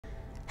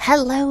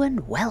Hello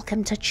and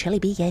welcome to Chili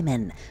Bee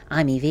Gaming.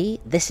 I'm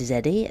Evie, this is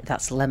Eddie,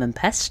 that's Lemon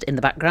Pest in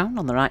the background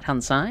on the right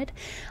hand side,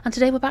 and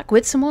today we're back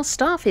with some more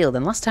Starfield.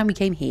 And last time we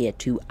came here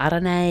to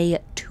Arane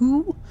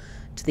 2,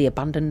 to the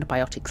abandoned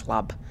biotics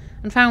lab,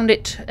 and found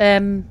it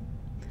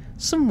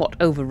somewhat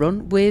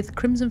overrun with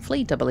Crimson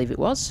Fleet, I believe it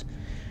was.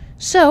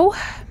 So,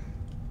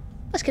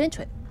 let's get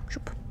into it.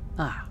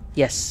 Ah,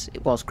 yes,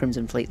 it was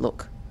Crimson Fleet,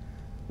 look.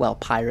 Well,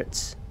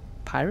 pirates.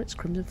 Pirates?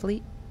 Crimson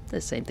Fleet? They're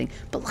the same thing.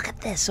 But look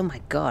at this, oh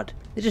my god.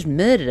 They just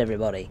murdered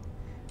everybody.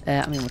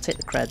 I mean, we'll take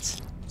the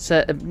creds.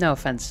 So, no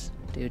offense,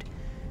 dude.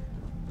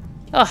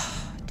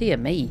 Oh, dear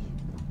me.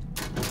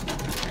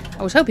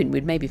 I was hoping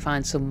we'd maybe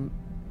find some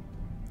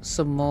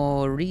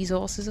more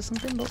resources or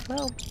something, but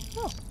well,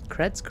 oh,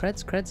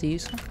 creds are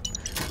useful.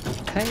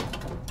 Okay.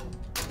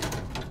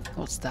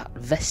 What's that?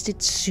 Vested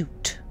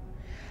suit.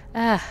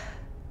 I'm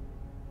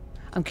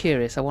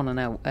curious. I want to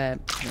know. That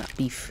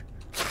beef.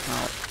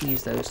 I'll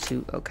use those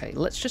two. Okay,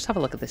 let's just have a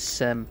look at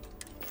this.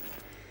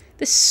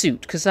 This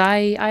suit, because I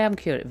am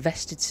curious.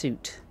 Vested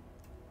suit.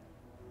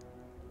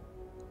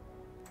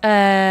 No.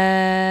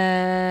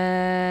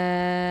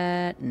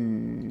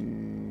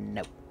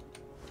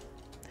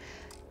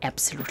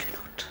 Absolutely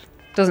not.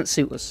 Doesn't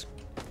suit us.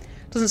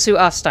 Doesn't suit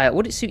our style.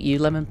 Would it suit you,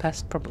 Lemon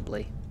Pest?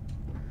 Probably.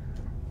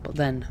 But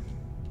then,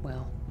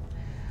 well,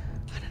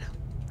 I don't know.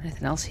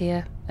 Anything else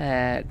here?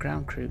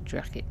 Ground crew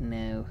jacket,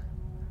 no.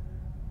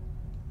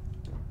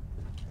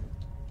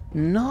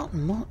 Not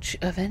much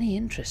of any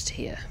interest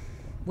here.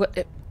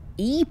 What?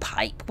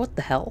 E-pipe? What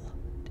the hell?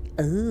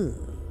 Oh.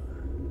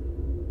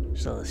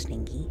 So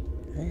stinky.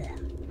 Ugh.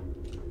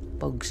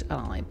 Bugs. I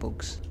don't like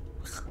bugs.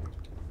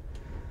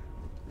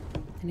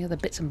 Any other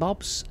bits and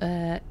bobs?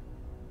 I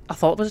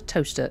thought it was a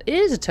toaster. It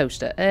is a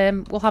toaster.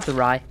 We'll have the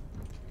rye.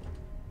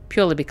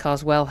 Purely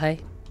because, well,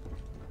 hey.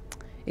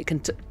 It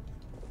can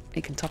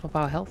top up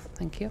our health.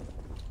 Thank you. Do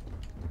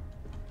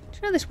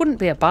you know this wouldn't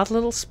be a bad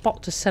little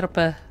spot to set up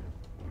a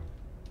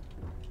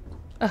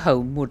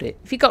home, would it?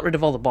 If you got rid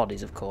of all the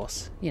bodies, of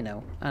course, you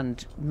know,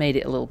 and made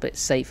it a little bit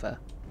safer,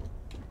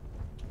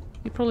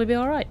 you'd probably be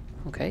alright.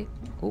 Okay.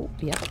 Oh,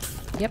 yep.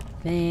 Yep,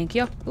 thank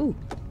you. Ooh,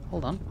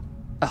 hold on.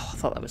 Oh, I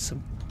thought that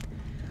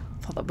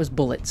was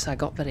bullets. I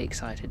got very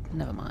excited.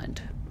 Never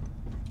mind.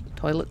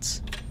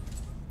 Toilets.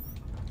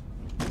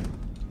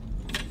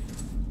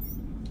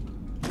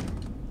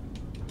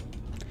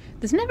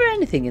 There's never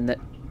anything in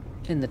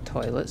the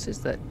toilets,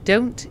 is there?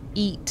 Don't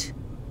eat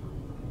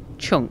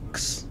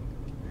chunks.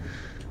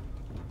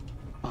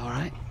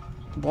 Alright.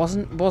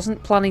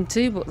 Wasn't planning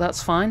to, but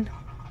that's fine.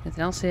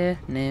 Anything else here?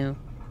 No.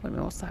 Wait a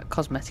minute, what's that?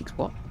 Cosmetics,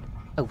 what?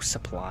 Oh,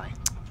 supply.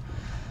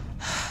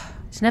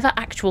 It's never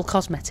actual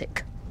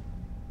cosmetic.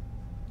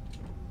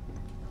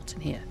 What's in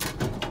here?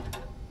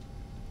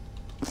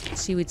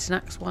 Seaweed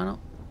snacks, why not?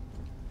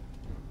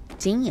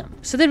 Damn.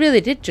 So they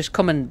really did just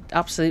come and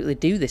absolutely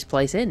do this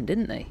place in,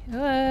 didn't they?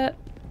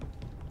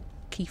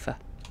 Kefir.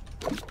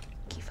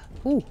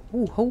 Ooh,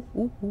 ooh, ooh,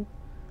 ooh, ooh.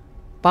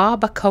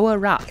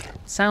 Barbacoa wrap.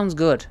 Sounds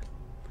good.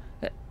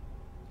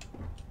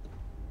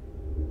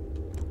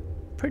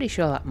 Pretty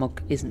sure that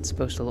mug isn't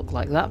supposed to look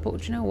like that, but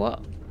do you know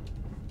what?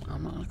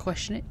 I'm not going to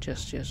question it.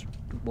 Just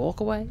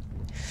walk away.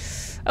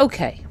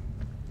 Okay.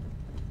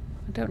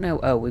 I don't know.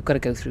 Oh, we've got to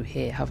go through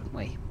here, haven't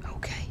we?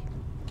 Okay.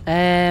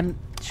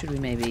 Should we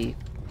maybe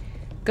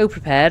go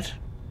prepared?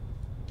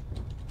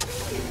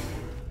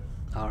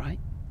 Alright.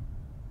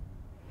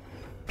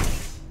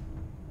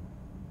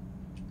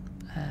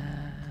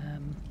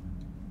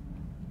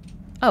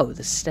 Oh,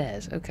 the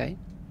stairs. Okay.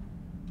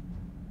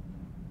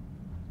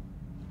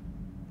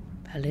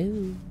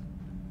 Hello.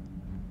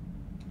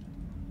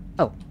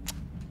 Oh.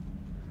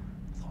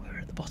 I thought we were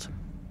at the bottom.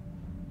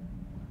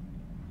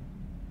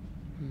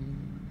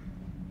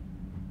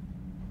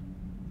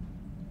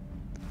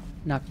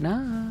 Knock,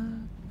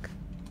 knock.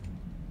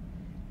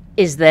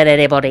 Is there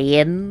anybody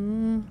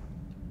in?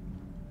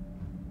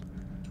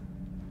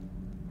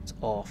 It's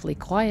awfully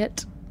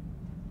quiet.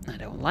 I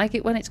don't like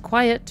it when it's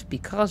quiet,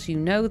 because you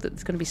know that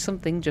there's going to be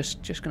something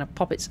just going to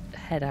pop its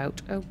head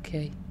out.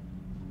 Okay.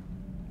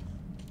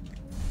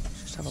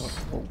 Let's just have a look.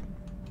 Oh.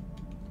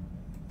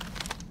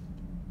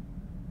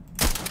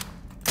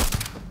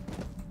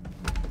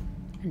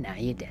 And now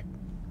you're dead.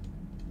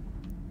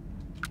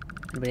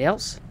 Anybody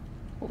else?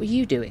 What were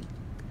you doing?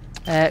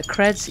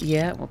 Creds,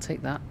 yeah, we'll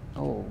take that.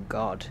 Oh,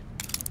 God.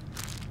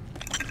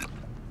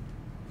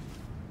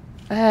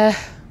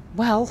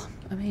 Well,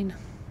 I mean,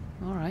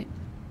 alright.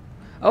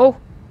 Oh!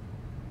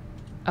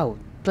 Oh,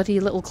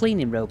 bloody little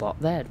cleaning robot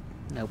there.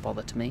 No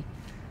bother to me.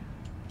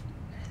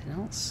 Anything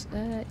else?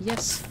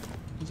 Yes.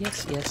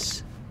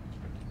 Yes.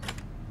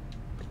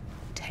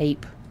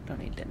 Tape. Don't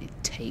need any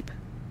tape.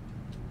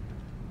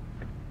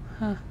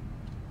 Huh.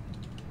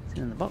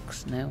 Anything in the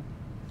box? No.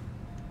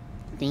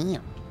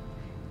 Damn.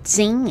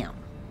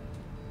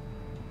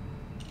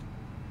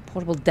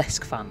 Portable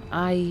desk fan.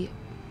 I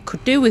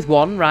could do with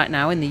one right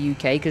now in the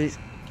UK because it's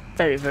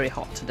very, very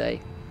hot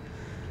today.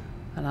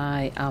 And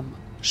I am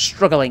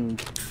struggling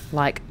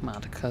like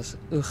mad because,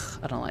 ugh,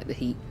 I don't like the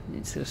heat.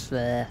 It's just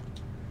there.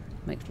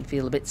 Makes me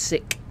feel a bit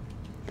sick.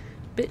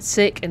 Bit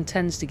sick and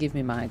tends to give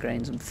me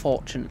migraines,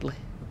 unfortunately,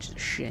 which is a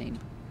shame.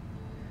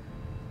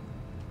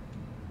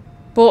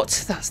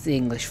 But that's the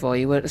English for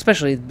you,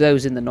 especially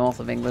those in the north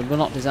of England. We're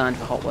not designed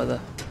for hot weather.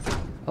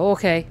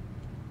 Okay.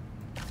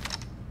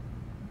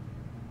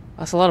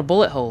 That's a lot of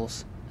bullet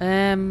holes.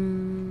 Hello?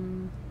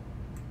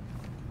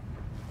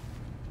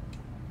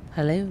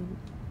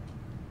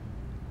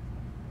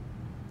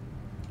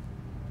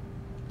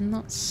 I'm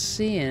not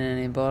seeing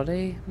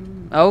anybody.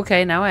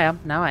 Okay, now I am.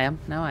 Now I am.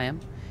 Now I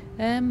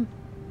am.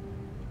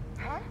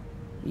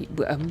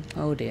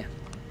 Oh dear.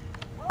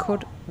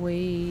 Could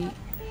we...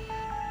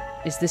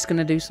 Is this going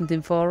to do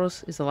something for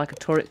us? Is there like a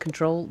turret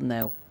control?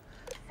 No.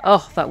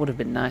 Oh, that would have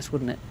been nice,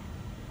 wouldn't it?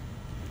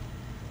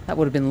 That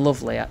would have been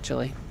lovely,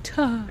 actually.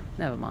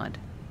 Never mind.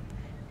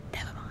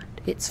 Never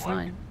mind. It's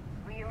fine.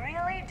 Were you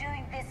really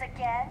doing this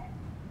again?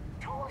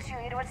 Told you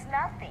it was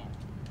nothing.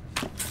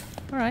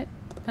 Alright.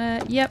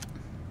 Yep.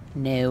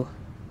 No.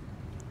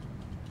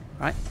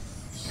 Right.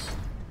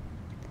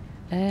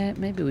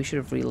 Maybe we should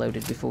have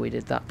reloaded before we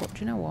did that, but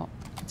do you know what?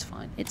 It's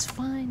fine. It's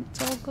fine.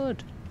 It's all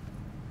good.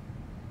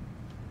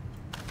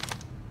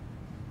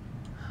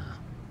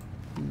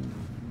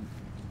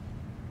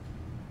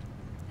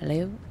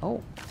 Hello?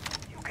 Oh.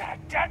 You got a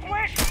death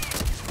wish?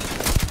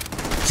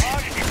 I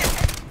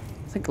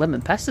think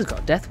Lemon Pest has got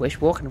a death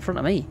wish walking in front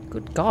of me.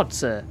 Good God,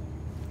 sir.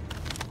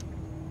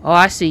 Oh,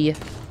 I see you.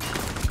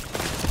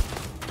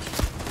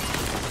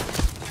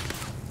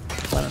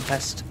 Lemon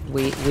Pest,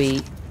 we're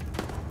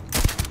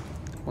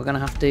gonna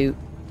have to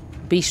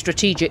be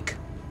strategic,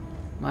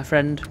 my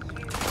friend.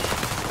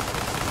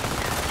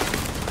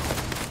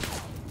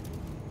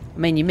 I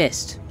mean, you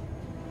missed.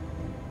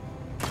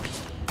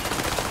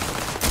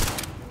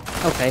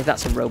 Okay,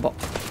 that's a robot.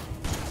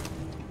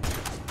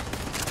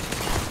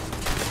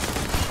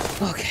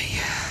 Okay.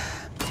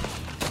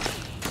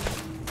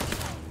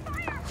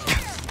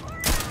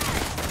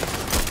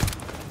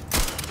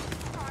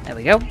 There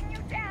we go.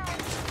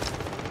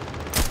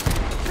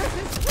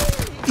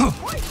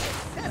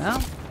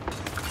 Well,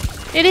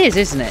 it is,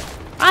 isn't it?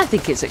 I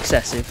think it's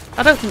excessive.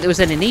 I don't think there was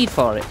any need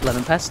for it,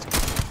 Lemon Pest.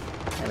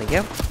 There we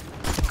go.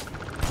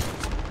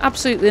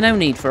 Absolutely no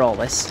need for all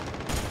this.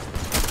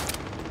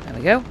 There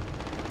we go.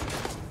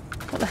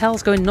 What the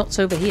hell's going nuts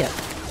over here?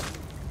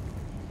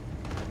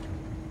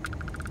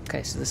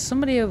 Okay, so there's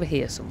somebody over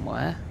here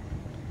somewhere.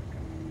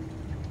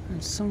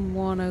 And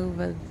someone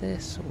over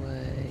this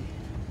way.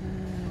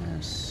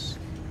 Yes.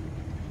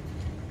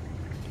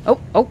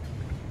 Oh, oh!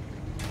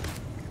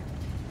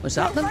 Was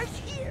that them?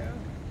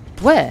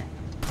 Where?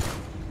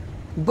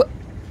 But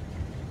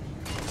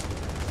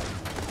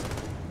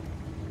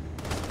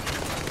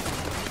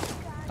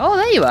oh,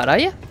 there you are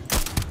you?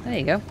 There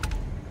you go.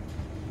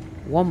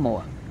 One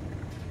more.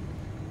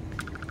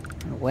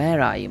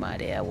 Where are you, my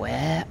dear?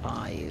 Where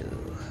are you?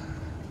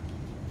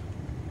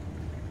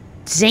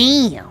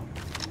 Damn!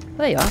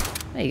 There you are.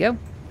 There you go.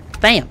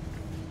 Bam!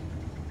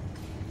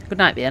 Good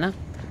night, Vienna.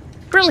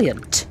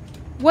 Brilliant!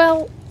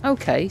 Well,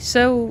 okay,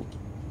 so...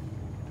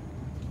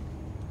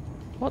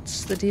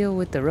 what's the deal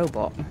with the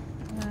robot?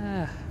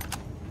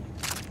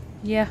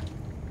 Yeah.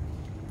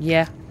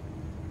 Yeah.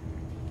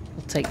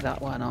 We'll take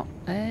that, why not?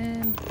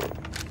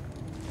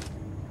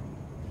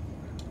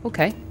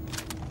 Okay.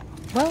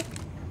 Well,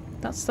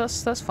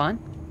 that's fine.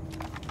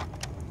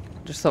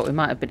 Just thought we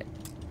might have been...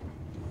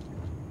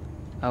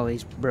 oh,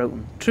 he's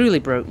broken. Truly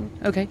broken.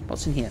 Okay,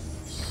 what's in here?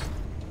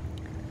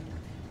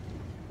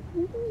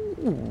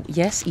 Ooh,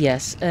 yes,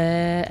 yes.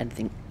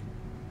 Anything?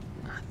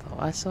 I thought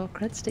I saw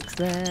cred sticks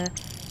there.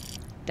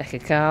 Deck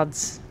of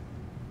cards.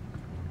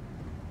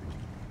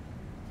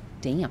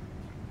 Damn.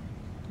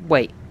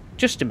 Wait,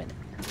 just a minute.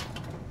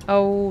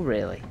 Oh,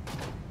 really?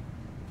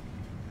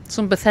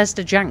 Some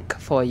Bethesda jank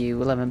for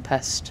you, Lemon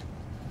Pest.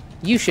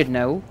 You should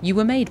know, you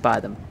were made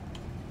by them.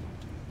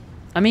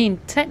 I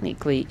mean,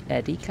 technically,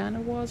 Eddie kind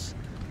of was,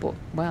 but,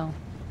 well,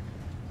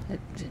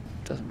 it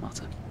doesn't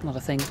matter. Not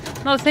a thing.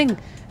 Not a thing.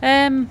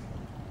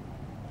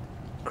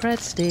 Cred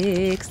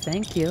sticks,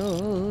 thank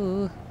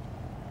you.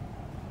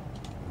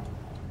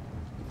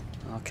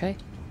 Okay.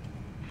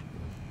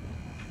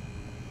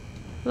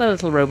 Hello,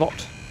 little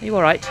robot. Are you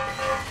alright?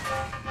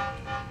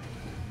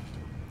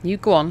 You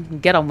go on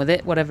and get on with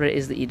it, whatever it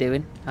is that you're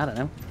doing. I don't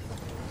know.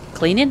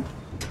 Cleaning?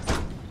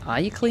 Are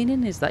you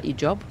cleaning? Is that your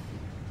job?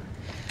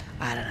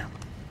 I don't know.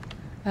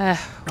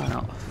 Why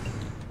not?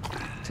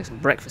 Take some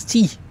breakfast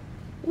tea.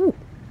 Ooh.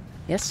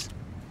 Yes.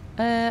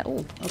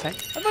 Oh, okay.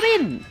 I'm not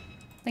in.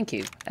 Thank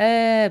you.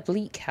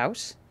 Bleak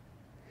house?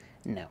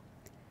 No.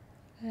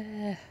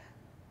 I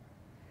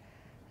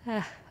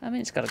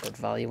mean, it's got a good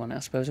value on it, I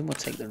suppose, and we'll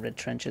take the red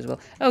trench as well.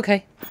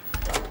 Okay.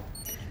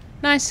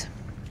 Nice.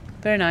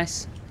 Very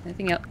nice.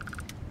 Anything else?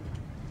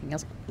 Anything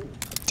else?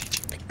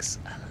 Digipicks.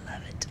 I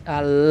love it.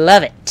 I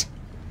love it.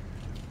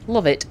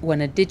 Love it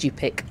when a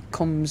digipick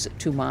comes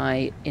to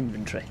my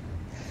inventory.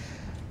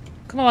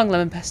 Come along,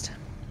 Lemon Pest.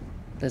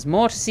 There's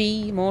more to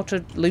see, more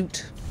to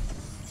loot.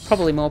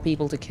 Probably more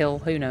people to kill.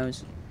 Who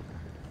knows?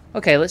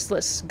 Okay,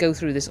 let's go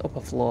through this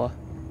upper floor.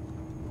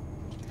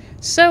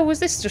 So, was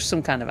this just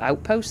some kind of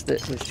outpost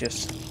that was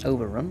just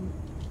overrun?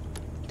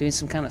 Doing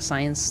some kind of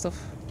science stuff?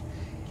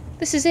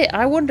 This is it.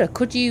 I wonder,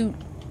 could you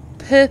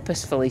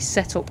purposefully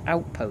set up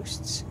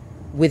outposts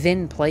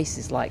within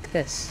places like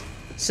this?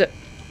 So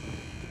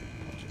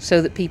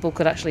that people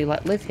could actually,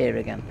 like, live here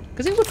again?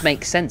 Because it would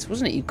make sense,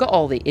 wouldn't it? You've got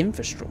all the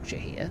infrastructure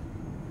here.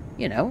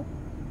 You know,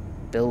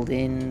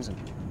 buildings, and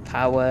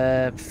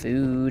power,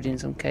 food in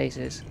some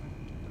cases.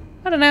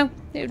 I don't know.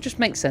 It would just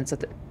make sense.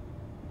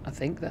 I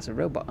think that's a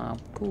robot arm.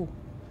 Cool.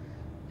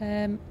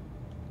 Yep.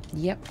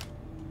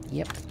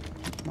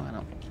 Why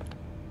not?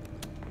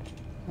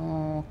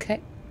 Okay.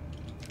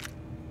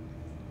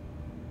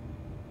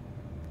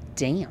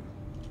 Damn.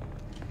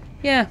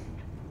 Yeah.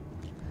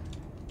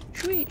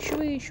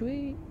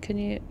 Shwee. Can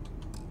you...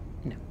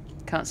 No.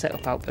 Can't set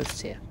up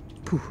outposts here.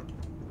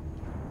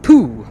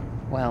 Pooh.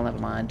 Well, never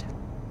mind.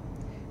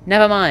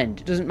 Never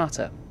mind. It doesn't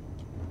matter.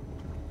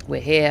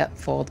 We're here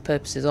for the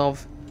purposes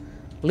of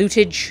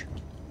lootage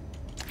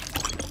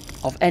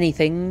of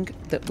anything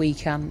that we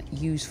can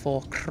use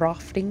for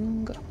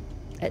crafting,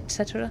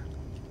 etc.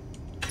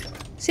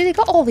 See, they've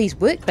got all these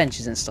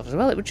workbenches and stuff as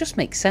well. It would just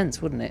make sense,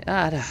 wouldn't it?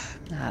 I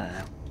don't know.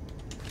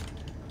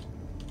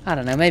 I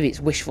don't know. Maybe it's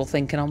wishful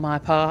thinking on my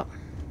part.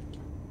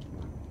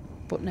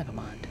 But never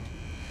mind.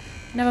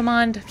 Never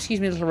mind. Excuse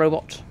me, little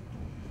robot.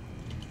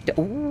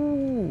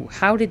 Ooh,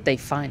 how did they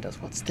find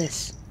us? What's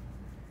this?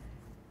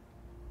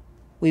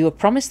 We were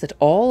promised that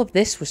all of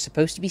this was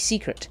supposed to be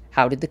secret.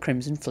 How did the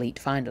Crimson Fleet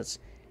find us?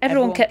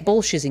 Everyone kept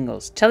bullshitting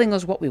us, telling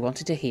us what we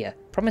wanted to hear,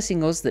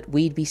 promising us that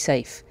we'd be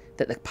safe,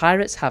 that the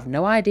pirates have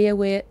no idea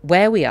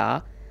where we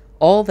are.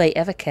 All they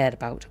ever cared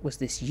about was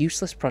this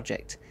useless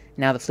project.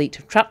 Now the fleet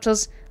have trapped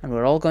us, and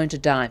we're all going to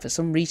die for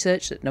some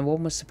research that no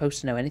one was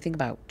supposed to know anything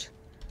about.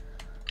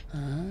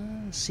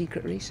 Ah,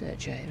 secret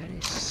research, eh?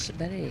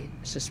 Very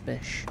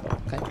suspicious.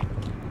 Okay.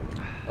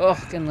 Oh,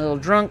 getting a little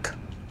drunk.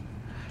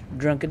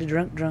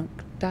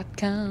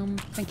 Drunkadydrunk.com.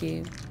 Thank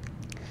you.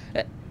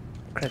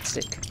 Cred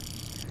stick.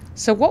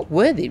 So what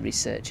were they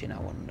researching, I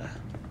wonder?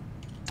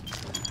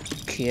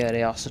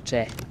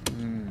 Curiosity.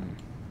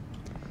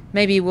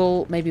 Maybe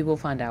we'll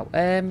find out.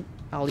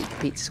 I'll eat the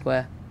pizza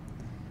square.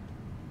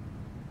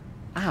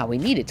 Ah, we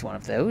needed one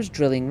of those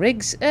drilling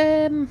rigs.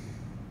 Do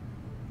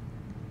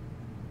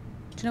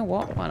you know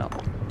what? Why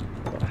not?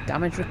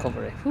 Damage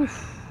recovery. Whew.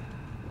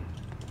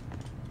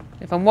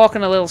 If I'm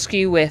walking a little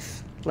skew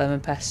with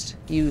Lemon Pest,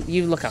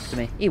 you look after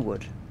me. He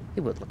would.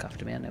 He would look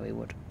after me. I know he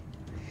would.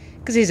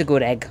 Because he's a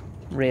good egg,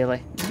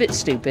 really. He's a bit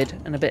stupid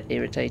and a bit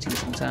irritating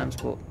sometimes,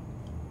 but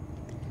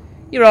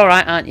you're all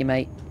right, aren't you,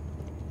 mate?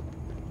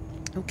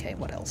 Okay,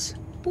 what else?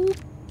 Boop.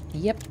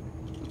 Yep.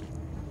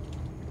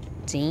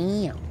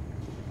 Damn.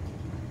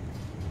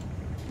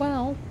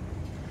 Well,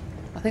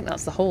 I think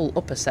that's the whole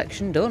upper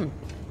section done.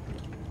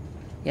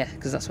 Yeah,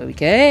 because that's where we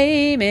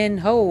came in.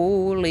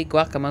 Holy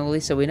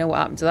guacamole! So we know what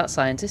happened to that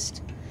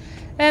scientist.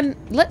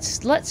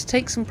 Let's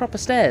take some proper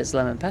stairs,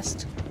 Lemon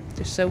Pest,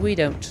 just so we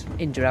don't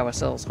injure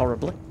ourselves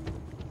horribly.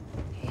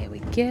 Here we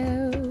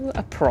go.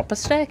 A proper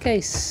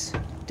staircase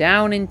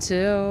down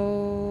into.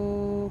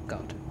 Oh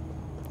God.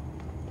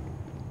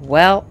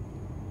 Well,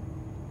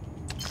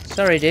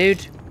 sorry,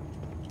 dude.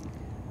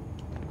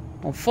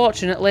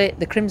 Unfortunately,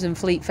 the Crimson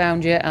Fleet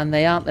found you, and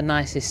they aren't the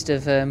nicest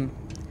of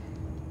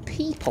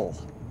people.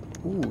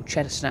 Ooh,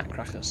 cheddar snack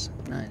crackers.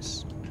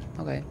 Nice.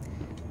 Okay.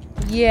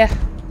 Yeah.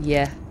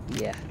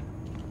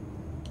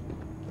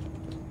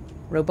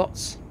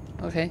 Robots.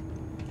 Okay.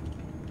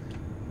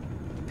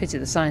 Pity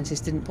the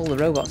scientists didn't pull the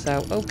robots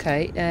out.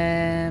 Okay.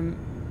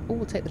 Oh,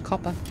 we'll take the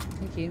copper.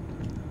 Thank you.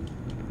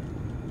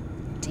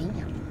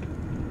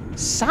 Damn.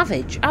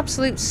 Savage.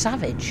 Absolute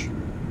savage.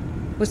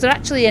 Was there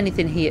actually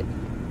anything here?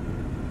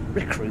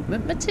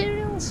 Recruitment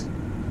materials?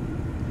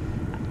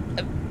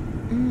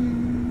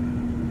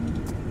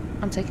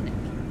 I'm taking it.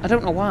 I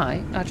don't know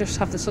why. I just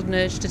have the sudden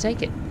urge to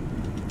take it.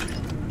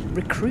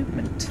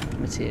 Recruitment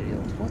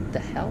materials? What the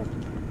hell?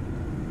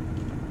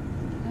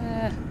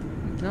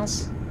 Anything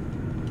else?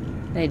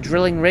 Any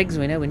drilling rigs?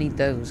 We know we need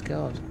those.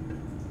 God.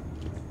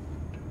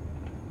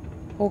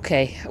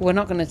 Okay, we're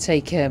not going to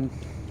take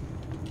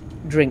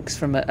drinks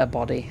from a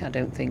body, I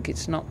don't think.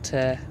 It's not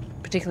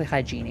particularly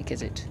hygienic,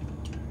 is it?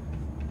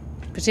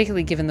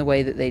 Particularly given the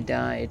way that they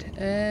died.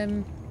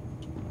 Anything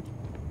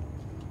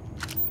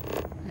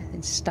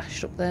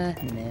stashed up there?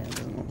 No, it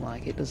doesn't look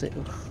like it, does it?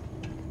 Ugh.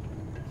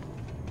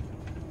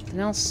 Anything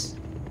else?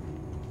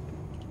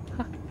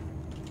 Huh.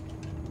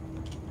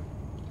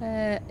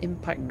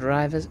 Impact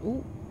drivers.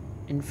 Ooh.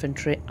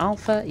 Infantry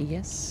Alpha.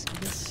 Yes.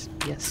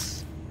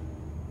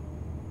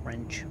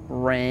 Wrench.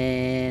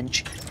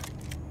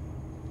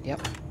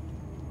 Yep.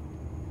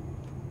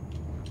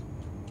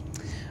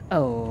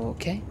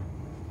 Okay.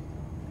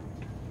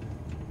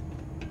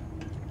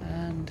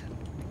 And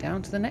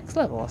down to the next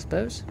level, I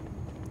suppose.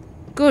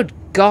 Good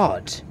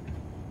God.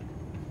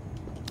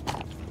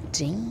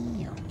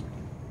 Damn.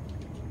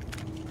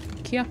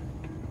 Kia.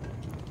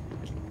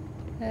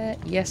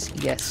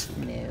 Yes,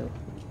 no.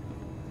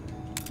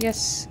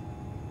 Yes.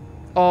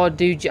 Oh,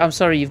 dude, I'm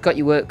sorry, you've got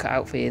your work cut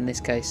out for you in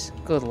this case.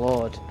 Good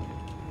lord.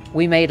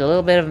 We made a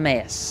little bit of a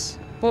mess.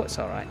 But it's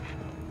alright.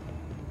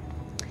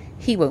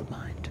 He won't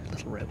mind,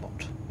 little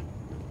robot.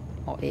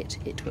 Or it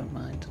won't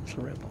mind,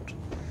 little robot.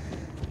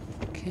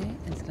 Okay,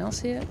 anything else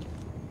here?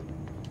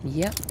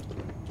 Yep.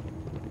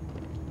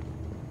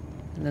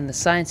 And then the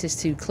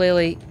scientist who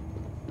clearly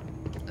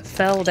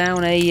fell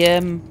down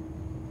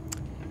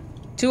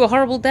to a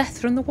horrible death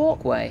from the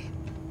walkway.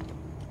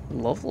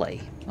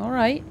 Lovely.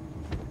 Alright.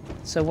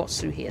 So what's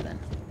through here then?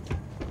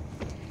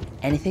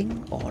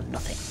 Anything or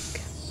nothing?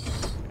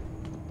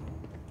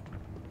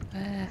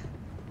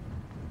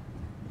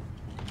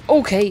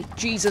 Okay,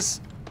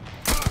 Jesus.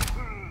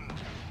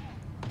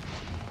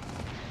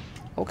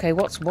 Okay,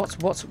 what's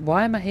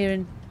why am I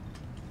hearing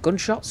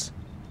gunshots?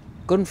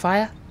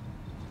 Gunfire?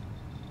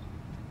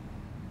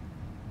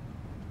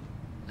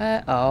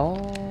 Oh.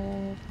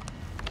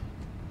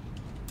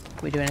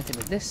 Can we do anything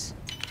with this?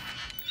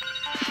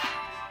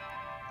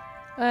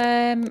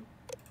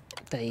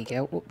 There you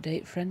go.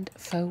 Update friend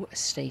foe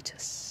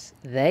status.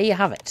 There you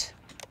have it.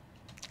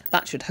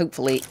 That should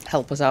hopefully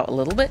help us out a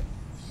little bit.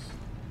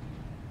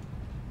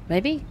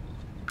 Maybe?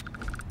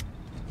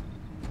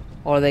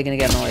 Or are they going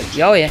to get annoyed?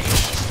 Oh yeah.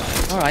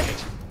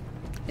 Alright.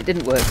 It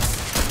didn't work.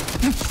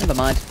 Never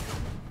mind.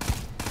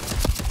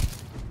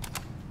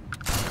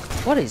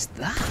 What is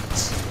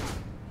that?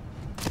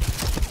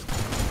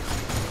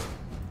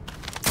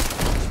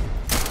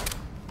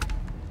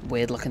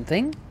 Weird looking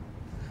thing.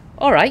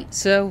 Alright,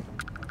 so...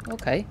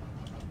 Okay.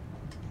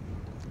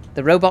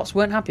 The robots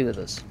weren't happy with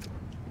us.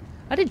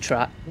 I did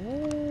try.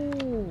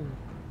 Ooh.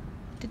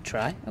 Did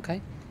try.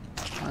 Okay.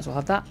 Might as well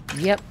have that.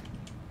 Yep.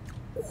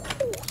 Ooh,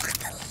 look at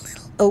the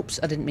little... Oops,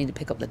 I didn't mean to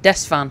pick up the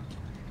desk fan.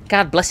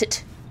 God bless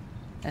it.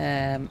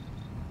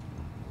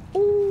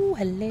 Ooh,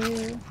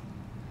 hello.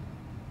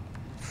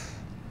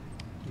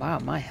 Wow,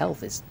 my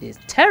health is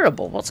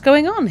terrible. What's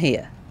going on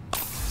here?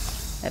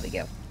 There we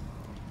go.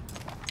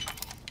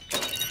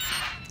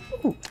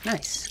 Ooh,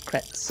 nice.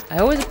 Creds. I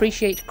always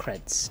appreciate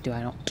creds, do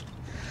I not?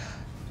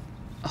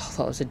 Oh, I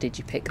thought it was a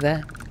digipick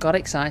there. Got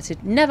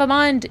excited. Never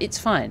mind, it's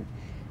fine.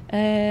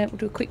 We'll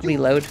do a quick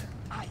reload.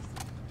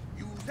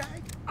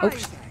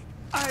 Oops.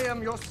 I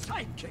am your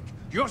sidekick,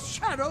 your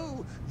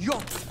shadow,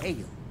 your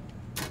tail.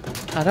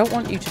 I don't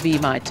want you to be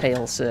my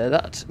tail, sir.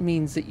 That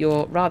means that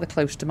you're rather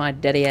close to my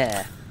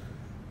derriere.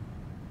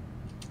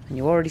 And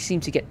you already seem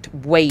to get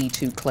way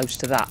too close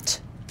to that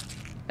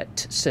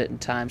at certain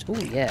times. Oh,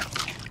 yeah.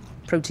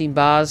 Protein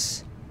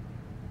bars.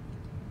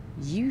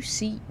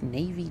 UC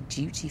Navy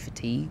duty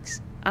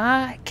fatigues.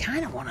 I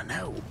kind of want to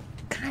know.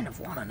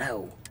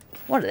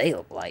 What do they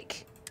look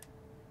like?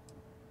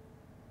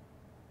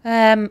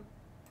 Nah.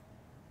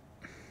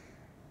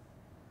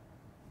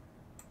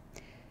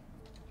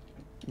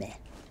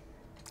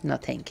 No,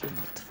 thank you.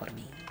 Not for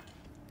me.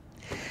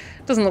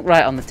 Doesn't look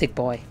right on the tick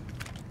boy.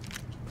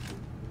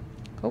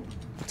 Oh,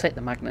 we'll take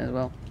the magnet as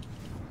well.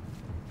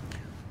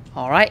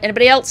 Alright,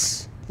 anybody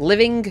else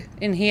living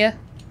in here?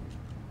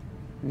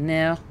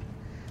 No.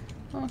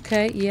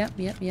 Okay, yep.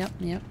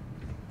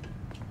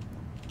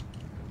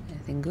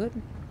 Anything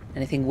good?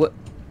 Anything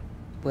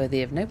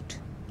worthy of note?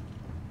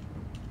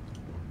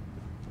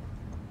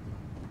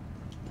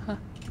 Huh.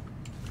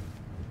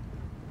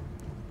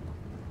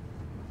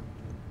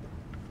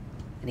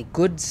 Any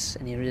goods?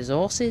 Any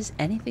resources?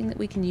 Anything that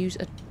we can use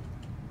at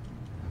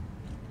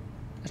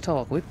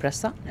all? Can we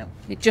press that? No.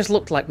 It just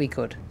looked like we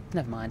could.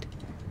 Never mind.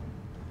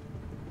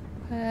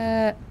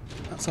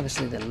 That's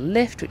obviously the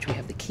lift, which we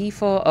have the key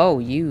for. Oh,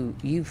 you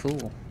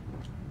fool.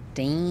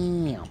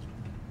 Damn.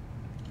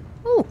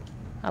 Ooh,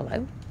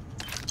 hello.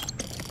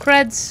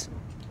 Creds.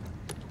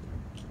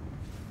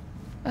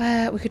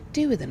 We could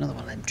do with another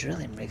one of them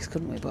drilling rigs,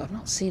 couldn't we? But I've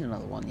not seen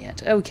another one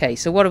yet. Okay,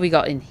 so what have we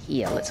got in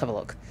here? Let's have a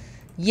look.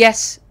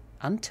 Yes,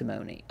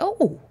 antimony.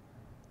 Oh,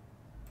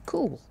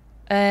 cool.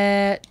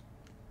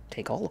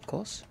 Take all, of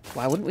course.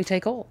 Why wouldn't we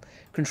take all?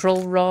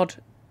 Control rod.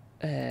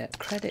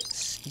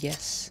 Credits.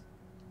 Yes.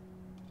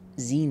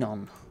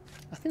 Xenon.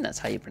 I think that's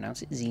how you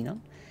pronounce it. Xenon.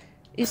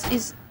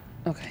 Is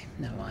okay.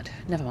 Never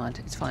mind.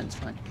 It's fine.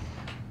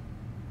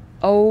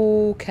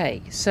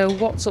 Okay. So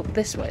what's up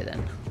this way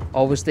then?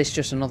 Or was this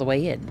just another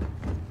way in?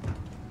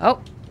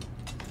 Oh.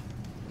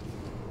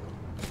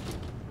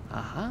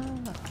 Aha.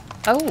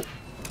 Oh.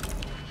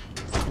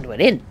 And we're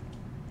in.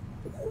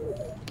 Ooh,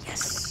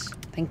 yes.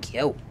 Thank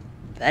you.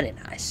 Very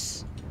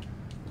nice.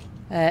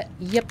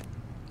 Yep.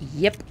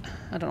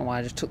 I don't know why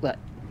I just took that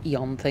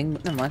Eon thing,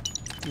 but never mind.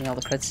 Give me all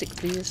the cred stick,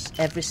 please.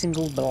 Every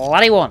single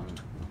bloody one.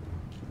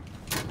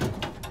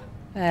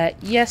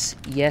 Yes.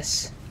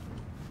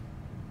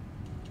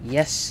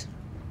 And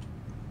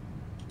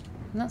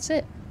that's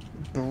it.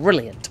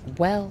 Brilliant.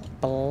 Well,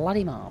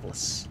 bloody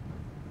marvellous.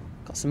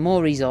 Got some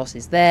more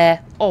resources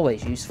there.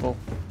 Always useful.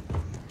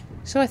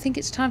 So I think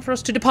it's time for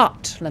us to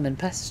depart, Lemon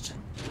Pest.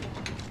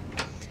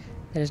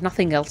 There is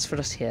nothing else for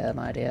us here,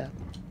 my dear.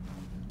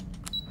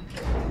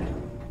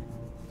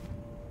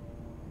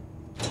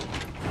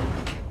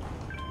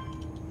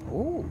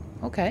 Ooh,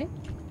 okay.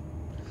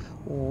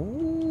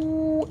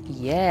 Ooh,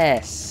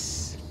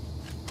 Yes.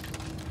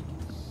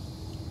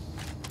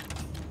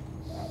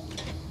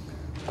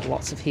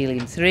 Lots of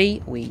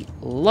helium-3. We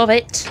love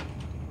it.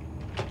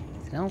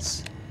 Anything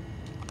else?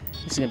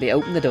 This is going to be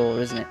open the door,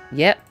 isn't it?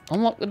 Yep.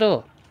 Unlock the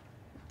door.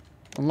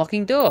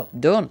 Unlocking door.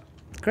 Done.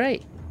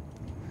 Great.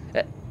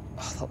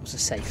 Oh, that was a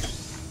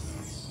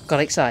safe. Got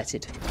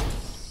excited.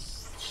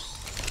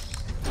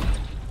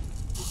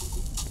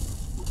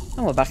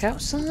 And we're back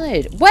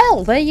outside.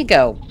 Well, there you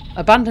go.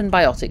 Abandoned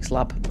biotics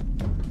lab.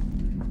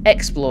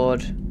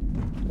 Explored.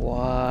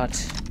 What?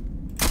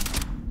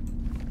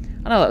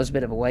 I know that was a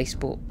bit of a waste,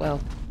 but, well,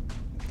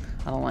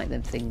 I don't like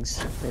them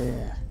things.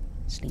 Ugh,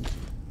 stinky.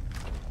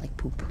 Like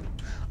poop.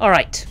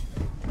 Alright.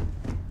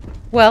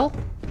 Well,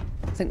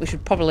 I think we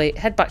should probably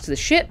head back to the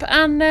ship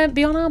and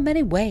be on our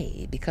merry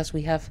way, because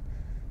we have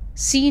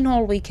seen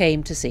all we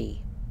came to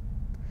see.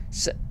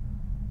 So,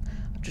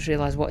 I've just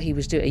realised what he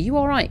was doing. Are you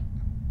alright?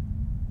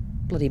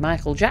 Bloody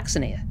Michael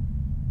Jackson here.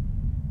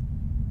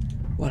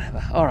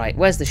 Whatever. Alright,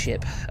 where's the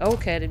ship?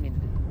 Okay, I didn't mean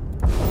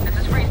to... This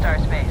is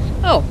Freestar Space.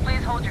 Oh.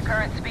 Please hold your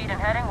current speed and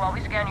heading while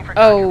we scan you for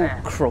Oh,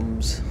 contraband.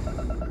 crumbs.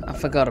 I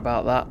forgot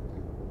about that.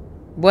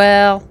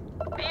 Well...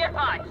 Be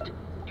advised.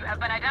 You have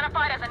been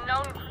identified as a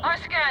known... Our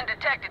scan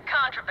detected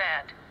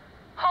contraband.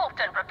 Halt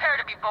and prepare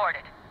to be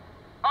boarded.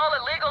 All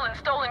illegal and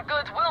stolen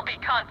goods will be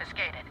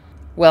confiscated.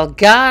 Well,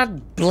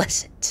 God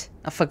bless it.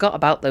 I forgot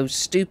about those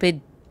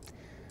stupid...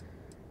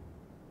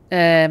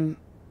 mech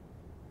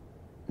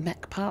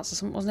parts or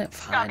something, wasn't it?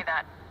 Fine. Copy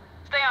that.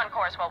 Stay on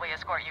course while we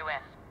escort you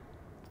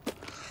in.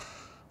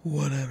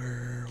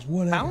 Whatever.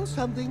 Found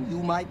something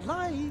you might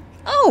like.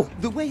 Oh!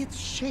 The way it's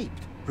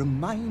shaped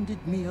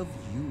reminded me of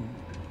you.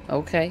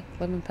 Okay,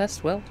 Lemon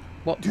Pest, well,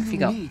 what Do have you you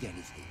got? need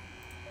anything?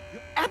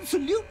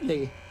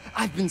 Absolutely.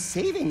 I've been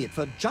saving it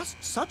for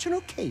just such an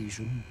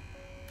occasion.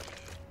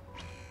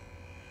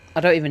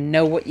 I don't even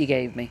know what you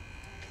gave me.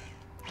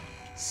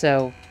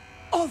 So,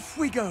 Off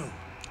we go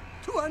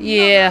to another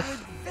Yeah.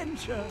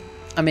 adventure.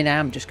 I mean, I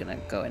am just going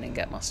to go in and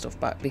get my stuff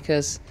back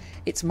because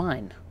it's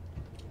mine.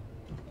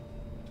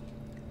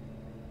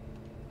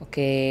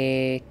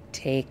 Okay,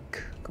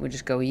 take... Can we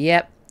just go,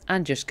 yep,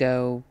 and just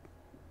go...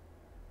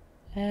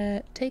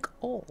 take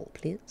all,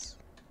 please.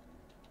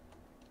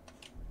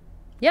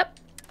 Yep,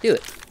 do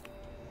it.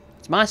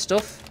 It's my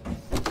stuff.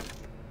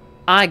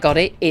 I got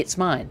it, it's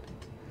mine.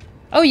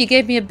 Oh, you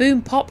gave me a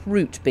Boom Pop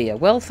root beer.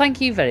 Well,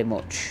 thank you very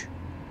much.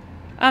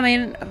 I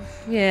mean,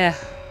 yeah.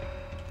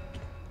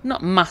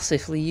 Not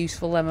massively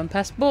useful, Lemon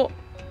Pest, but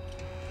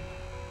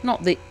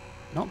not the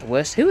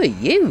worst. Who are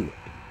you?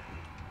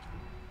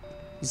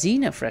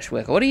 Xena Fresh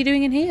Worker. What are you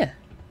doing in here?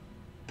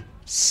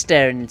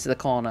 Staring into the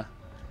corner.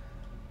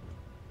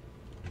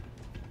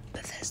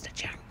 Bethesda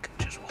junk.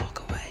 Just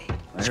walk away.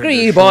 Screw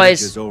you,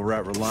 boys. Over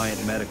at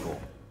Reliant Medical.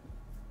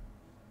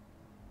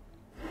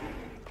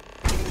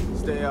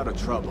 Stay out of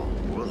trouble.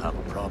 We'll have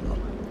a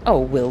problem. Oh,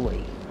 will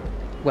we?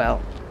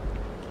 Well,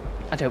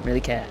 I don't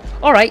really care.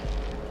 All right.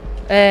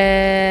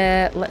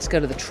 Let's go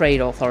to the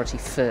Trade Authority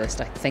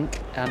first, I think,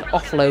 and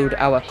offload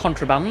our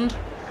contraband,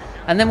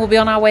 and then we'll be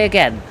on our way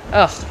again.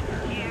 Ugh.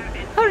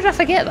 How did I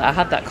forget that I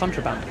had that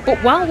contraband?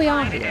 But while we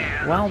are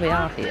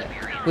here,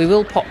 we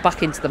will pop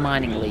back into the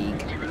Mining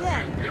League,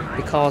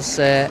 because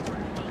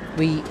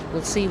we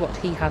will see what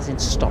he has in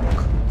stock.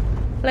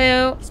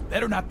 Hello. This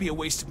better not be a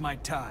waste of my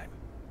time.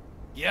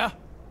 Yeah?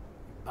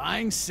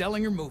 Buying,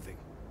 selling, or moving?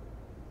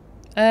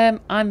 Yeah,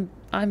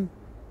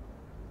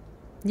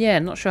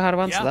 not sure how to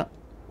answer that.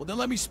 Well, then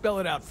let me spell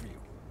it out for you.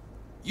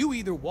 You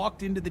either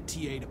walked into the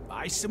TA to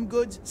buy some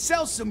goods,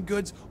 sell some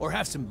goods, or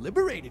have some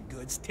liberated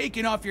goods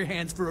taken off your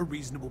hands for a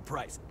reasonable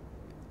price.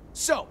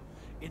 So,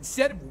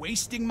 instead of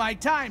wasting my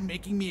time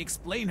making me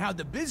explain how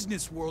the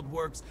business world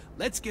works,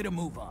 let's get a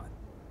move on.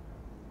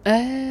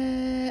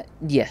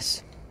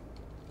 Yes.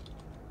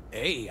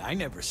 Hey, I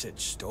never said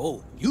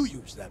stole. You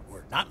used that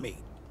word, not me.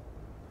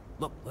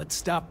 Look, let's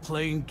stop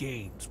playing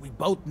games. We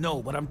both know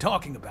what I'm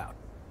talking about.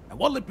 Now,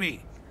 what'll it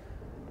be?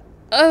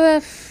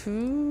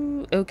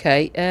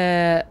 Okay.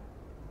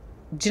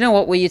 Do you know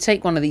what? Will you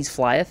take one of these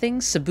flyer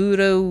things?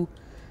 Saburo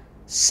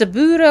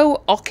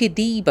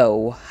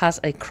Okidibo has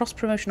a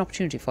cross-promotion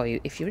opportunity for you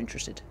if you're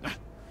interested.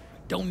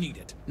 Don't need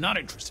it. Not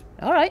interested.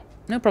 All right,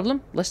 no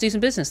problem. Let's do some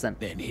business then.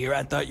 Then here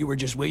I thought you were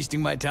just wasting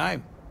my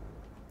time.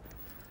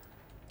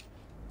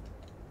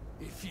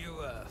 If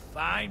you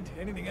find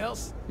anything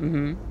else,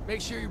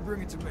 make sure you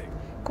bring it to me.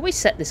 Can we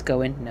set this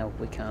going? No,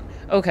 we can't.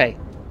 Okay.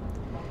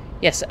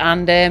 Yes,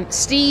 and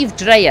Steve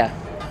Dreyer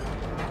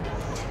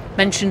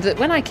mentioned that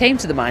when I came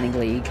to the Mining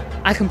League,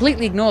 I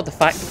completely ignored the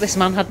fact that this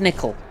man had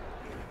nickel.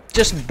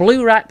 Just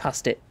blew right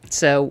past it.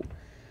 So,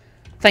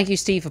 thank you,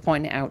 Steve, for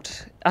pointing it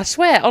out. I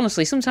swear,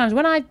 honestly, sometimes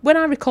when I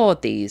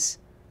record these,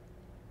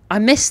 I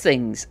miss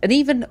things. And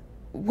even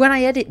when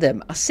I edit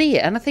them, I see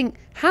it and I think,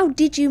 how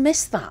did you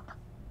miss that?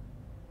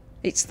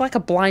 It's like a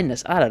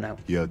blindness. I don't know.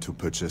 Here to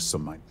purchase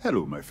some mine.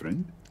 Hello, my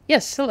friend.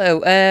 Yes,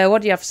 hello.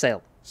 What do you have for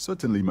sale?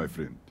 Certainly, my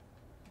friend.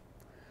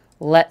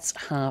 Let's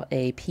have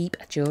a peep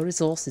at your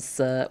resources,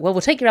 sir. Well,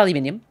 we'll take your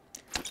aluminium.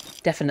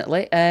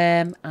 Definitely.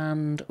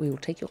 And we will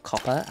take your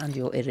copper and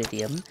your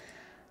iridium.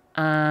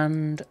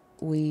 And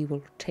we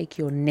will take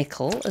your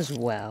nickel as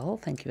well.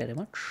 Thank you very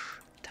much.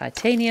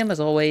 Titanium, as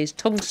always.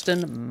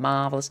 Tungsten,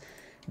 marvellous.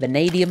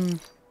 Vanadium.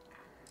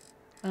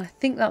 I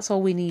think that's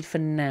all we need for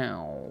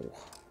now.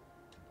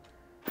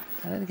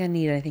 I don't think I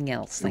need anything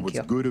else. Thank you.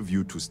 It was good of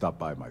you to stop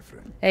by, my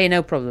friend. Hey,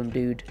 no problem,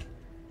 dude.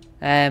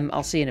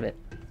 I'll see you in a bit.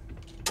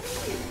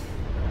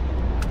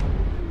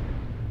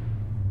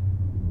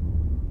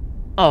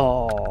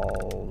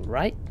 All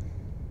right.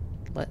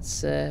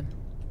 Let's,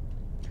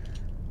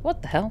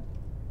 what the hell?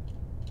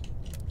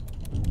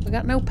 We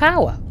got no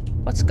power.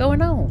 What's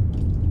going on?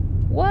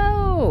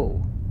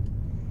 Whoa!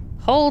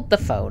 Hold the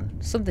phone.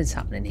 Something's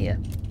happening here.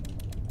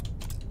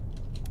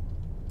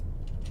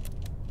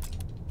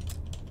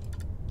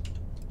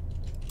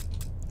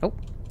 Oh.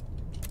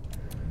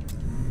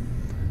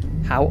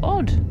 How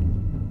odd.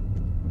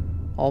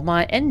 All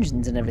my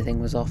engines and everything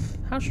was off.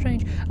 How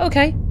strange.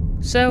 Okay,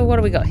 so what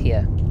do we got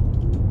here?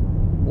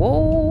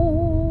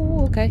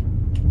 Whoa, okay.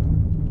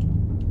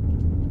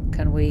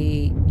 Can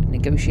we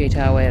negotiate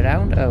our way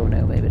around? Oh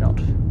no, maybe not.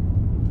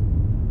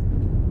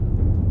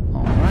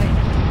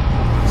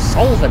 Alright.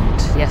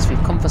 Solvent. Yes,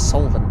 we've come for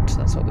solvent.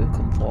 That's what we've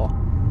come for.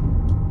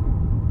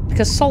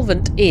 Because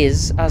solvent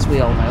is, as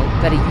we all know,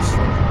 very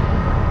useful.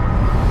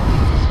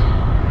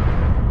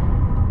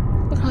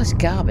 Look at all this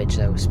garbage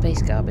though,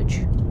 space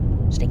garbage.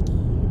 Stinky.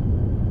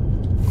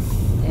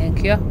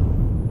 Thank you.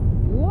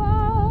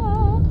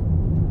 Whoa.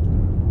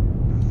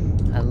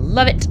 I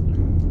love it.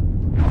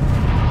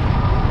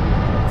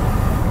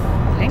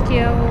 Thank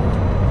you.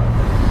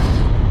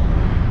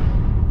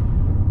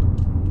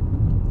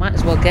 Might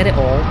as well get it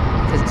all,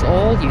 because it's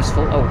all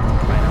useful. Oh,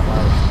 crying out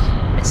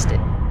loud. Missed it.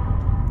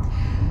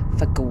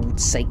 For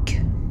God's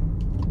sake.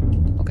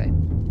 Okay.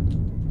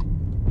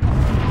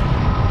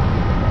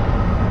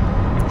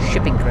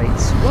 Shipping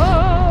crates.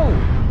 Whoa!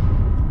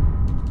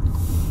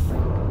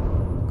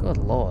 Good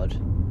lord.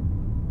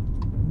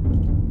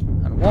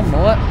 And one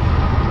more.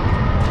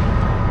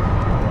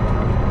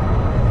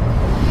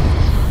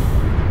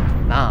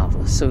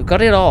 Marvellous. So we've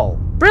got it all.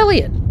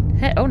 Brilliant!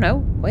 Hey, oh no.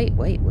 Wait.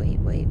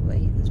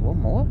 There's one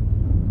more.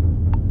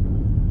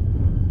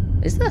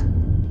 Is there?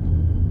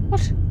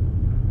 What?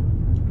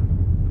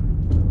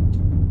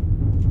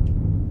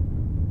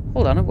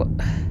 Hold on. What?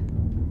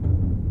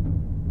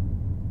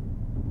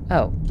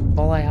 Oh,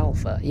 Volley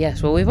Alpha.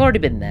 Yes, well, we've already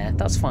been there.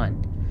 That's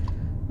fine.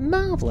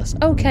 Marvellous.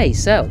 Okay,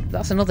 so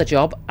that's another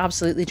job.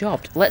 Absolutely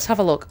jobbed. Let's have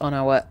a look on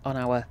our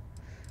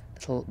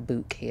little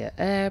book here.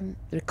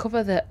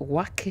 Recover the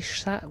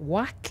Wakizashi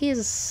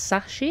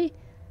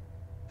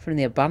from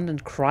the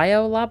abandoned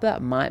cryo lab.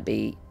 That might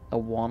be a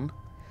 1.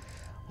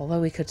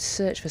 Although we could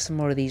search for some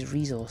more of these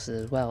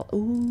resources as well.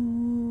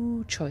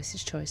 Ooh,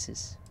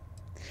 choices.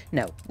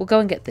 No, we'll go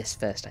and get this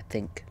first, I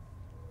think.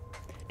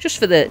 Just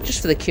for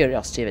the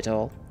curiosity of it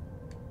all.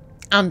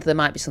 And there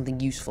might be something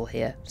useful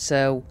here.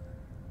 So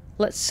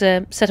let's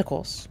set a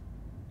course.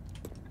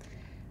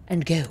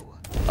 And go.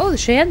 Oh, the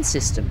Cheyenne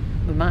system.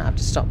 We might have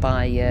to stop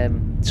by...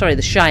 sorry,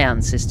 the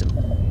Cheyenne system.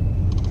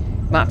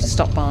 Might have to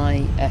stop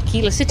by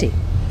Keeler City.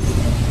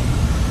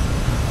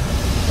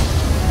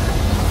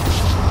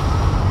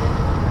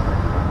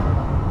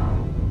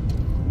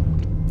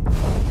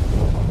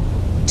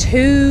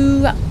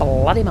 Too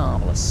bloody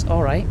marvellous.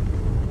 Alright.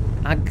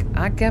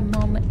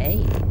 Agamon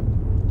A.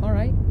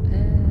 Alright.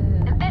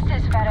 This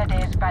is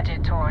Faradays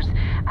Budget Tours.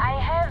 I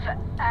have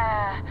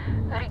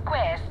a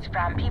request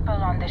from people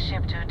on the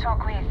ship to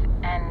talk with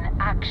an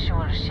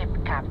actual ship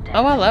captain.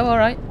 Oh, hello,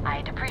 alright.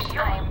 I'd appreciate...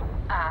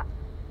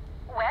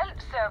 well,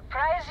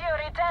 surprise you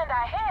returned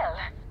a hail.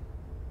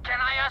 Can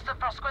I ask the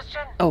first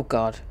question? Oh,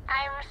 God.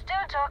 I'm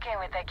still talking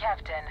with the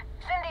captain.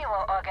 Cindy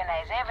will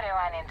organize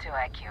everyone into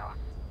a queue.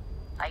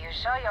 Are you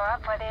sure you're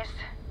up for this?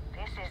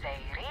 This is a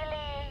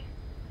really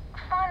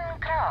fun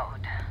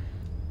crowd.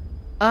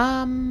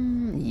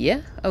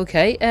 Yeah,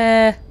 okay.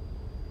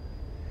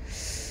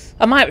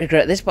 I might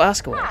regret this, but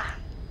ask away.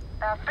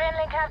 The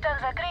friendly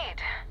captains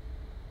agreed.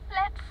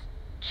 Let's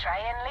try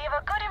and leave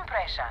a good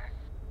impression.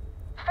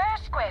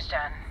 First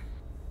question.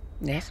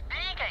 Yes. Is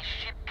being a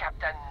ship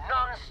captain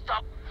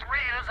non-stop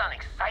thrills and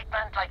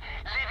excitement like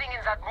living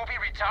in that movie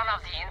Return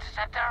of the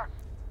Interceptor?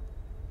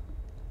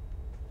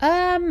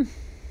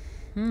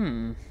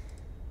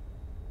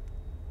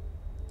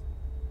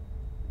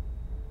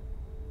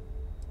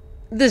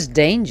 There's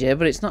danger,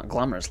 but it's not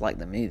glamorous like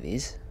the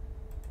movies.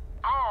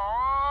 Oh,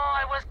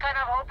 I was kind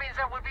of hoping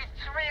there would be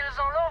thrills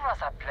all over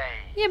the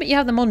place. Yeah, but you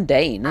have the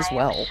mundane as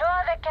well. I'm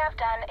sure the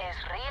captain is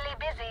really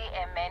busy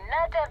and may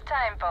not have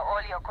time for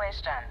all your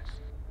questions.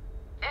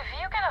 If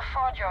you can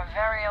afford your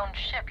very own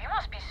ship, you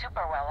must be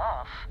super well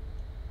off.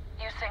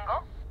 You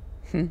single?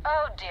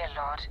 Oh, dear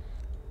Lord.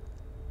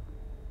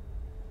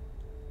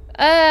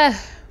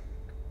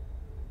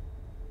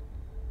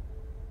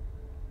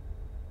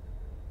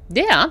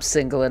 Yeah, I'm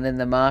single and in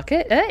the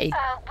market. Hey.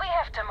 We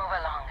have to move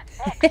along.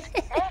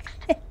 Next.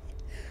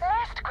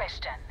 Last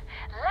question.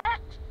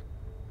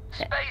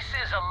 Space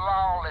is a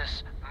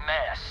lawless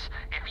mess.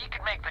 If you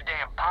could make the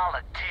damn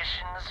politicians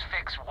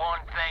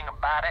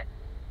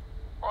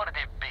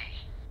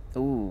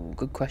Ooh,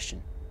 good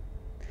question.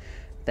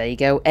 There you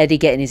go. Eddie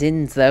getting his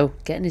ins, though.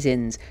 Getting his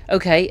ins.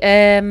 Okay,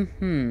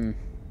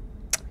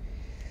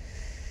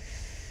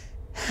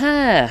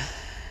 Huh.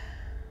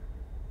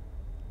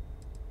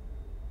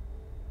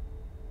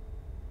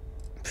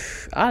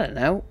 I don't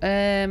know.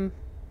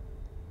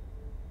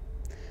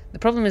 The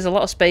problem is a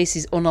lot of space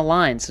is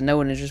unaligned, so no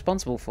one is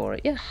responsible for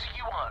it. Yeah.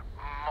 You want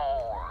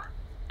more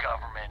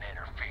government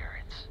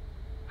interference?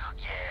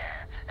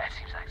 Yeah, that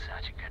seems like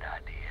such a good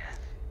idea.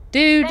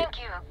 Dude.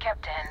 Thank you,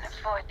 Captain,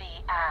 for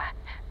the,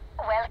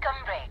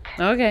 welcome break.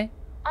 Okay.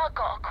 I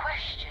got a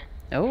question.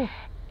 Oh.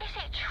 Is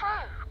it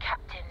true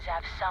captains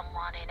have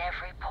someone in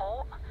every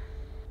port?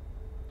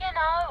 You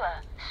know,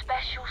 a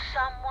special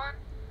someone?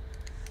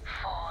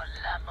 For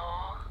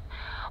l'amour?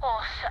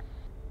 Or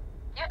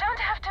You don't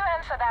have to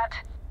answer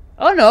that.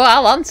 Oh no,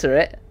 I'll answer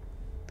it.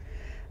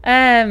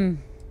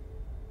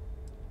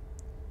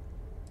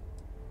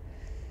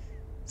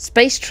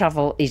 Space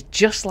travel is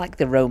just like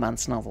the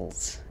romance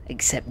novels,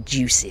 except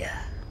juicier.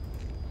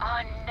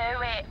 I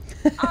knew it.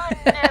 I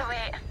knew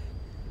it.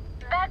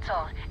 That's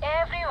all.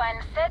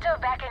 Everyone settle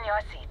back in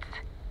your seats.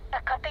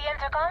 Cut the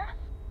intercom?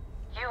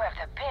 You have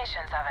the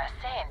patience of a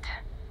saint.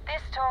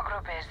 This tour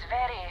group is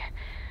very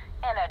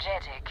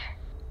energetic.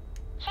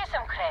 Here's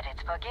some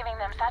credits for giving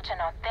them such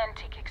an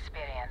authentic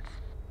experience.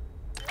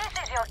 This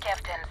is your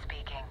captain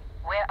speaking.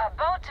 We're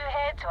about to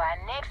head to our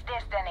next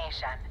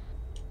destination.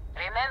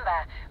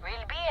 Remember,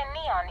 we'll be in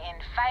Neon in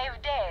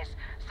 5 days,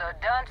 so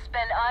don't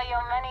spend all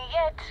your money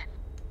yet.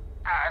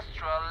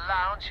 Astral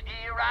Lounge,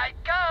 here I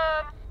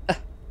come!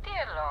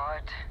 Dear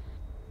Lord.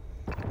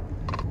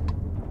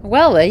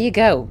 Well, there you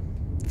go.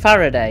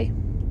 Faraday.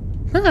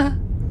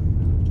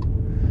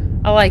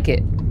 I like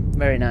it.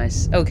 Very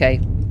nice.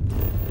 Okay.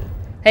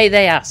 Hey,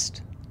 they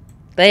asked.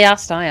 They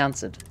asked, I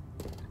answered.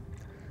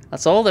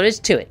 That's all there is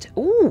to it.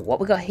 Ooh, what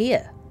we got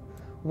here?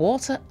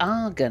 Water,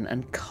 argon,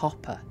 and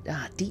copper.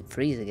 Ah, deep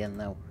freeze again,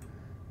 though.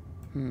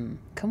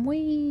 Can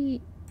we,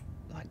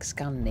 like,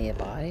 scan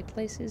nearby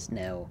places?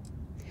 No.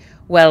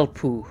 Well,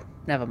 poo.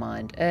 Never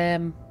mind.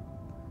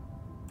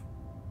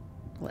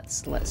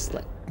 Let's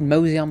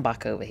mosey on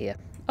back over here.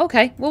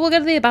 Okay, well, we'll go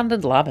to the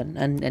abandoned lab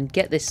and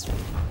get this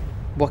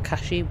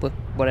Wakashi,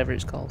 whatever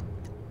it's called.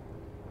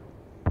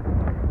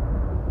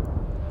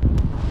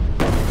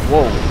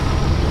 Whoa,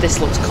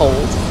 this looks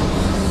cold.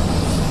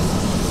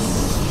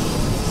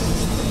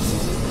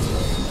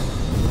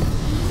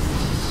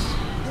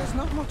 There's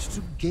not much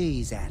to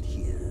gaze at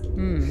here.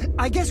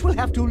 I guess we'll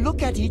have to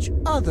look at each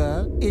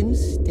other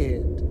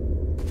instead.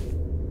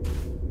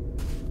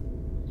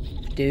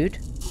 Dude,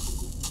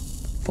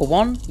 for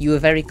one, you were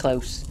very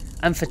close.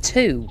 And for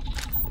two,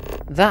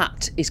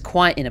 that is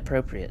quite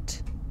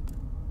inappropriate.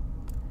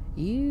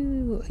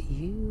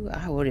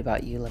 I worry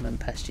about you, Lemon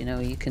Pest, you know,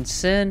 you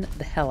concern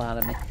the hell out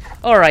of me.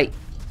 Alright,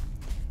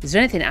 is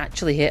there anything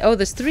actually here? Oh,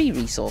 there's 3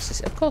 resources.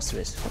 Of course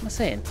there is. What am I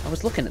saying? I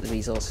was looking at the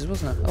resources,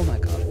 wasn't I? Oh my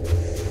god.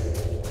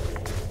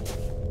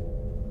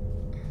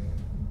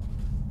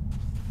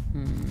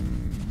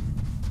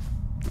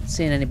 Not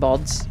seeing any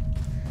bods,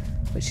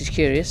 which is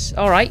curious.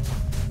 Alright.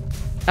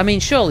 I mean,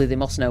 surely they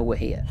must know we're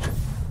here.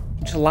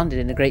 We just landed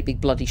in a great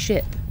big bloody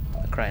ship,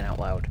 for crying out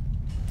loud.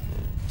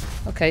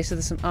 Okay, so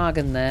there's some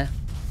argon there.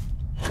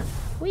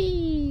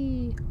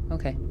 Whee!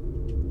 Okay.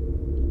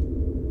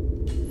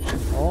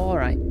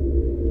 Alright.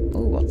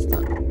 Ooh, what's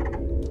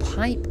that?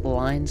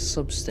 Pipeline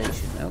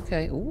substation.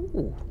 Okay,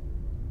 ooh.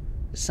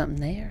 There's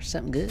something there,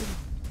 something good.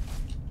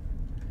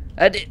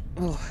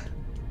 Oh.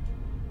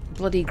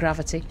 Bloody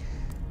gravity.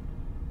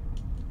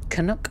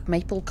 Canuck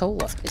maple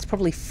cola. It's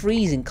probably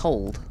freezing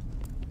cold.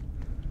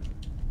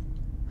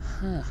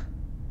 Huh.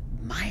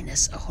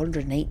 Minus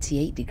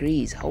 188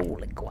 degrees.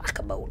 Holy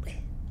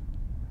guacamole.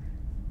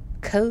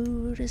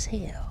 Cold as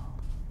hell.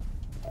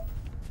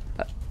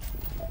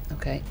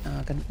 Okay,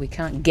 argon. We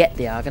can't get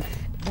the argon.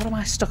 What am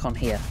I stuck on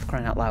here? For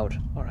crying out loud.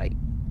 Alright.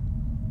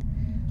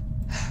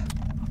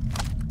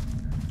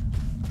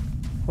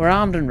 We're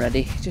armed and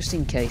ready, just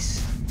in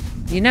case.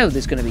 You know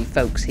there's going to be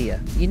folks here.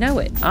 You know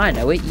it. I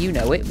know it. You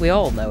know it. We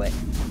all know it.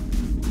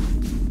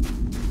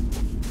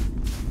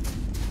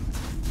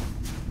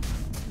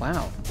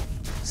 Wow.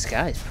 The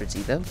sky's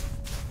pretty, though.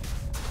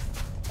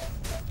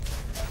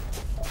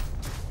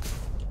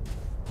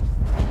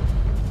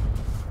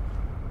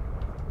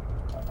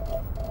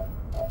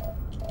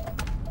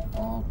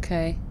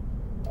 Okay.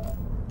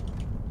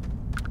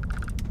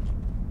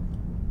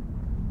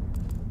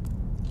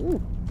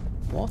 Ooh,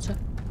 water.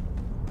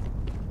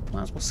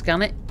 Might as well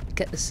scan it,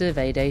 get the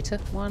survey data.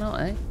 Why not,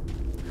 eh?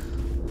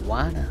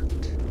 Why not?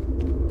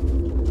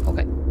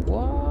 Okay.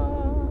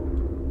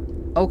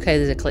 What? Okay,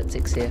 there's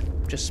ecliptics here.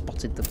 Just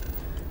spotted them.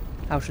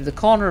 Out of the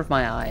corner of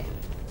my eye.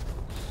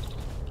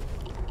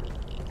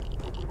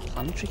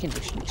 Planetary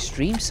condition.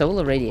 Extreme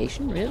solar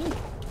radiation? Really?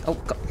 Oh,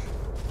 God.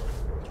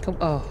 Come.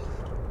 Oh.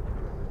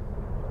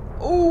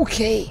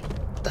 Okay.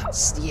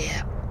 That's.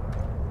 Yeah.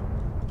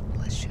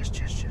 Let's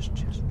just.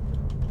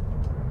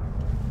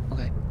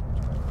 Okay.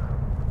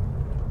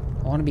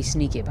 I want to be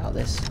sneaky about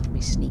this.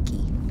 Be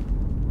sneaky.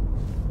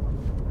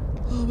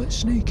 A little bit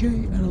sneaky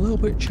and a little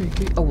bit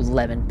cheeky. Oh,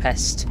 lemon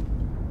pest.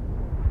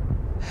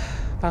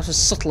 About as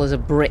subtle as a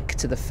brick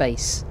to the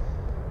face.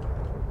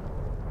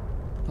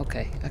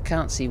 Okay, I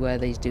can't see where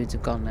these dudes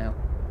have gone now.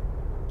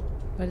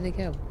 Where did they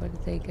go? Where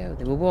did they go?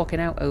 They were walking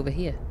out over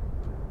here.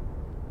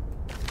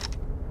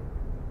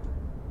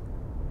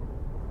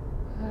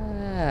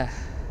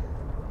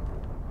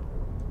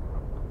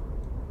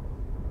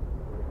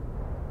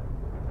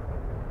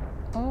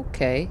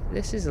 Okay,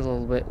 this is a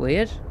little bit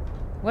weird.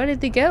 Where did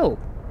they go?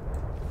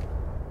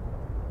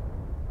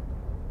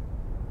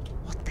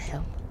 What the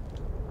hell?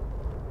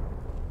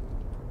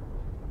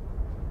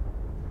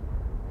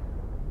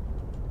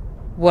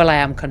 Well, I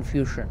am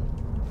Confucian.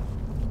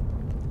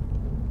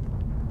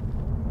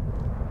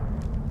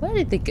 Where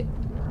did they go?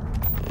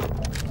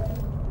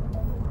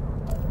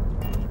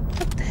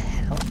 What the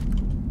hell?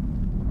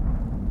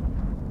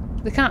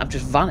 They can't have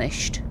just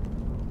vanished.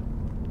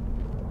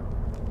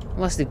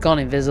 Unless they've gone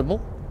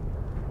invisible.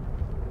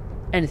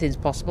 Anything's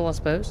possible, I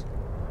suppose.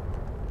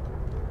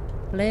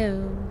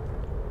 Hello?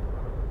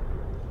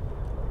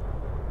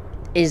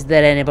 Is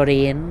there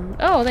anybody in?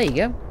 Oh, there you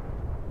go.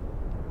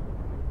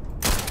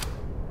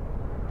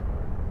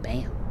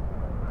 Bam.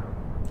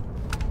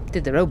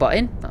 Did the robot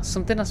in? That's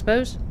something, I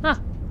suppose.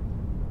 Ah.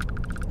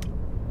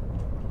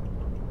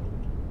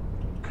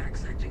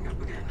 Back's acting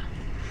up again.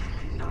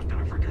 Not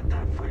gonna forget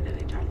that fight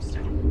anytime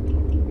soon.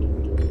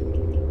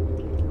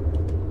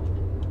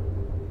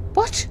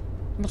 What?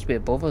 Must be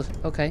above us.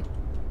 Okay.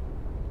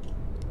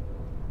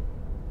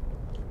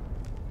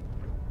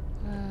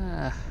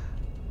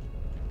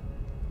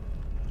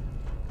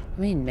 I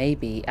mean,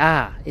 maybe.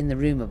 Ah, in the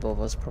room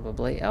above us,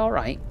 probably.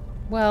 Alright.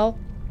 Well.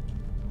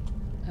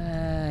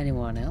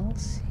 Anyone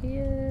else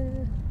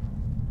here?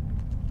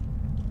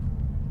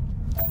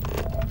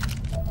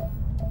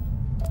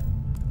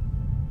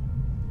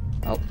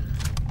 Oh.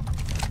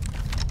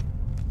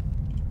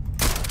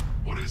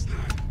 What is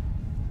that?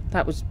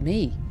 That was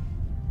me.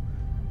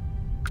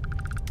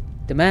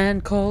 The man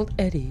called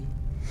Eddie.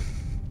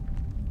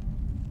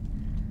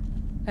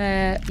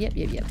 Yep.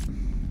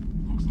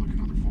 Looks like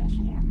another false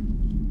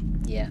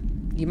alarm. Yeah.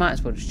 You might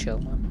as well just chill,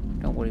 man.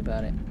 Don't worry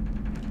about it.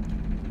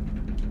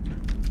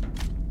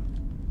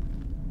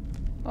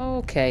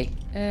 Okay.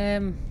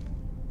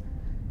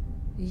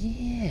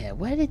 Yeah,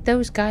 where did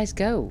those guys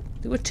go?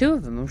 There were two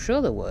of them, I'm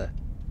sure there were.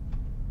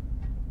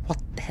 What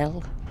the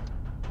hell?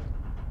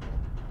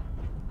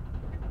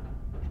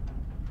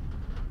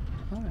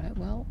 Alright,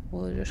 well,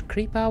 we'll just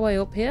creep our way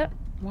up here.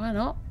 Why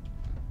not?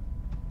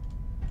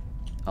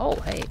 Oh,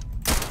 hey.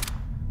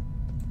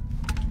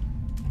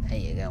 There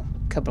you go.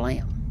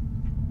 Kablam.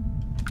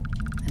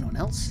 Anyone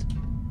else?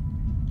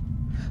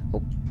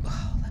 Oh,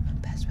 lemon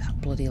pest with that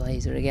bloody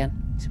laser again.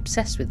 He's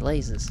obsessed with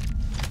lasers.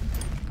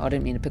 Oh, I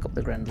didn't mean to pick up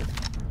the Grendel.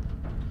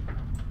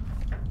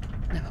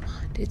 Never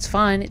mind. It's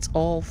fine. It's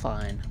all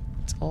fine.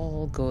 It's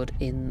all good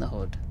in the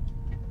hood.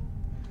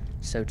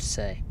 So to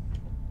say.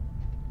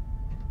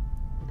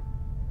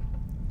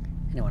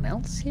 Anyone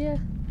else here?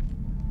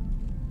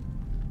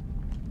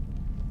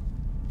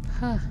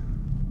 Huh.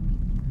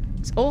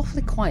 It's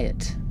awfully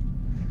quiet.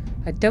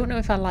 I don't know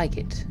if I like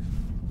it.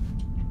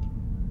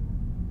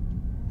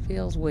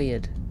 Feels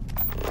weird.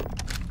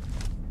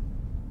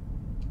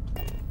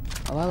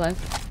 Oh, hello.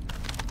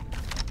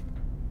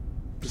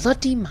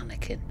 Bloody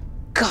mannequin.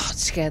 God,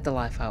 scared the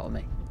life out of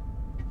me.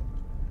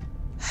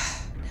 Never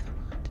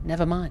mind.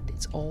 Never mind.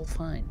 It's all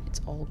fine.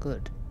 It's all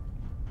good.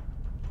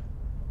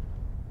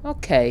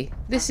 Okay.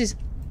 This is...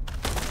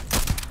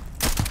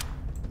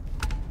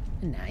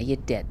 And now you're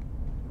dead.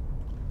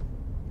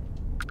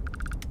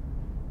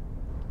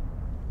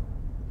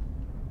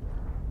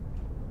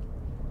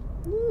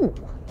 Ooh.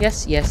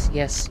 Yes, yes,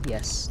 yes,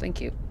 yes. Thank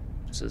you.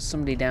 So there's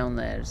somebody down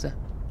there, is there?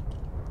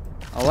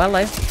 Oh,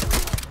 hello.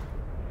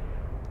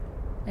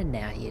 And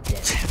now you're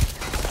dead.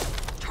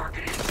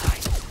 Target in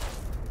sight.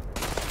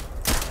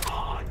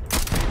 On.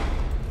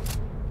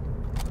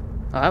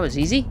 Oh, that was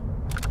easy.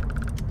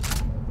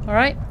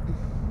 Alright.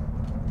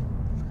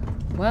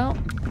 Well.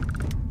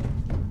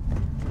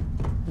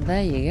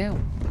 There you go.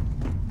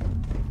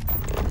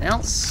 Anything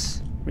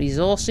else?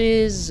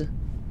 Resources.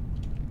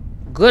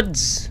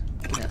 Goods.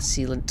 That's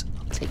sealant.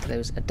 I'll take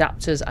those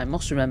adapters. I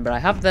must remember I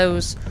have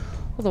those.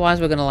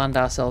 Otherwise we're going to land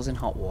ourselves in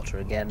hot water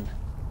again.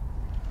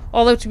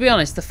 Although, to be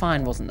honest, the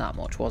fine wasn't that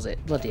much, was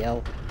it? Bloody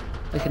hell.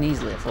 We can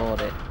easily afford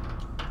it.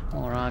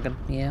 More argon,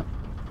 yeah.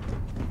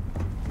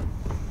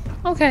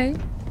 Okay.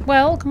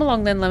 Well, come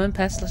along then, Lemon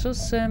Pest. Let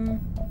us,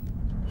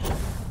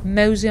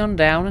 mosey on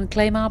down and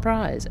claim our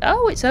prize.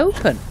 Oh, it's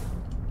open.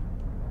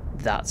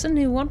 That's a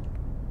new one.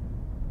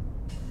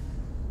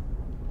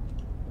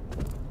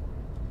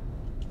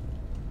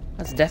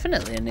 That's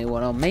definitely a new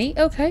one on me.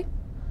 Okay.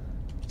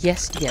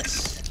 Yes,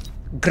 yes.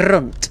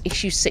 Grunt,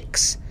 issue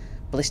 6.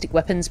 Ballistic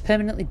weapons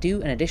permanently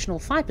do an additional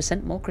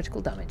 5% more critical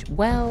damage.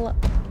 Well,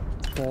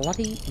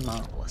 bloody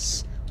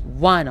marvellous.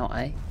 Why not,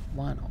 eh?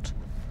 Why not?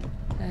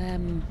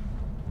 Anything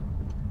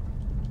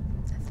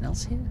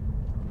else here?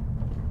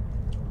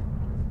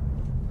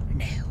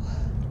 No.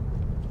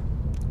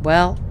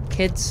 Well,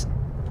 kids,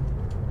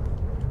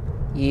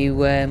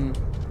 You,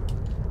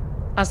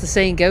 as the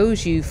saying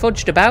goes, you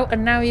fudged about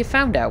and now you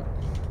found out.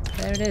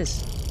 There it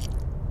is.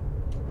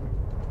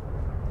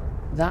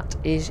 That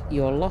is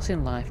your lot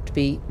in life, to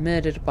be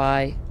murdered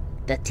by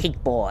the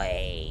Tig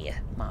Boy.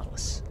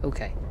 Marvellous.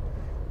 Okay.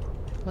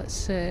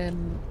 Let's,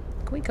 can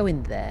we go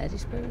in there, do you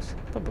suppose?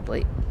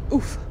 Probably.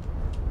 Oof.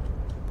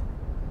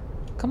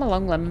 Come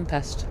along, Lemon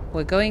Pest.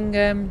 We're going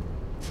on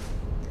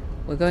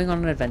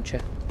an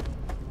adventure.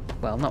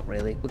 Well, not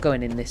really. We're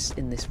going in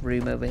this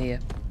room over here.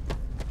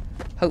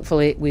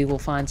 Hopefully we will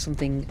find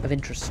something of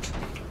interest.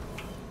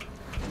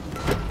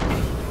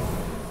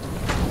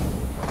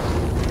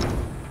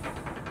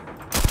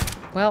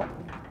 Well,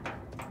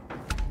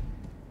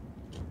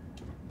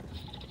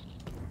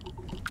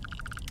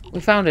 we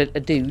found a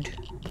dude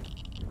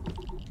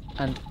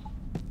and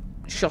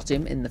shot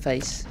him in the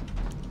face,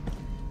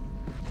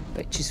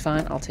 which is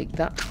fine. I'll take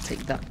that. I'll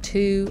take that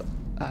too.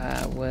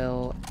 Yeah,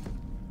 we'll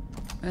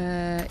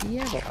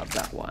have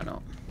that. Why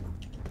not?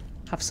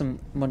 Have some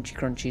munchy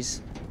crunchies.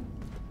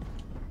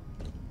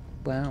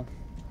 Wow.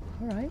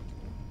 Alright.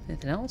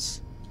 Anything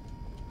else?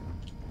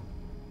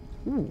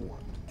 Ooh.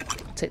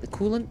 I'll take the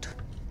coolant.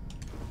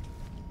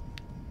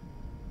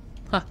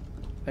 Huh.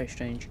 Very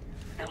strange.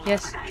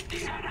 Yes.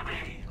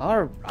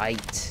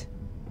 Alright.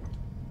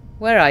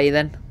 Where are you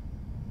then?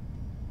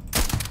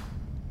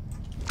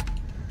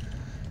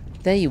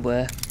 There you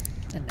were.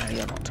 And now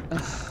you're not.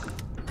 Ugh.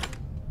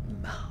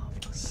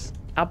 Marvellous.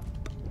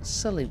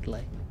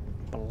 Absolutely.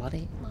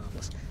 Bloody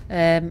marvellous.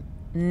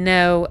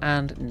 No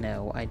and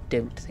no. I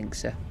don't think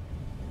so.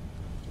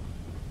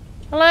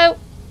 Hello?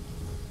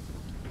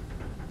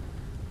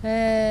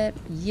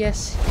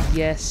 Yes,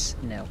 yes,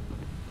 no.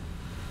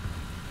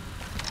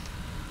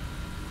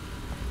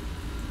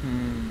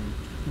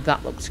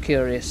 That looks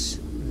curious.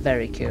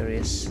 Very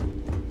curious.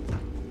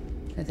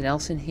 Anything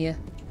else in here?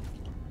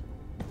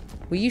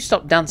 Will you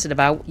stop dancing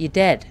about? You're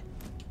dead.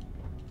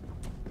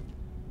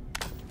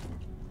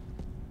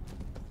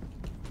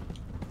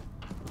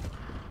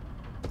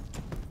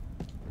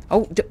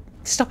 Oh,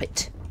 stop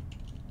it.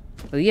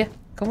 Will you?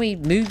 Can we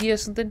move you or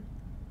something?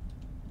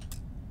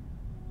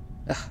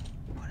 Ugh,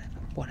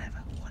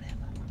 whatever.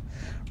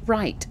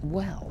 Right,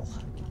 well,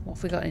 what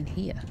have we got in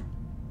here?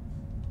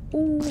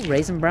 Ooh,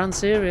 Raisin Bran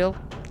cereal.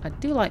 I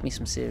do like me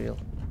some cereal.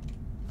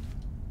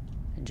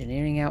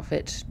 Engineering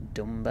outfit,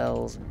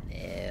 dumbbells,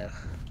 no.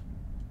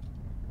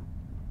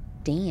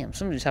 Damn,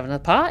 somebody's having a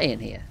party in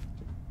here.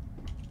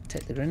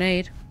 Take the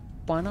grenade.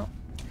 Why not?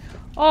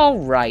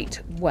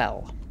 Alright,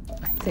 well,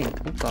 I think...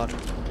 Oh, God.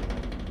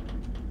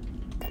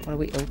 What are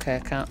we... Okay, I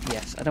can't...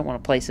 Yes, I don't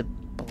want to place a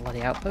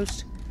bloody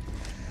outpost.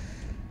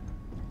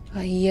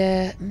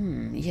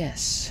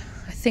 Yes.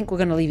 I think we're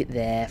going to leave it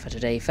there for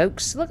today,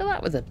 folks. Look at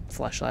that with a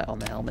flashlight on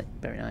the helmet.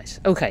 Very nice.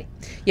 Okay.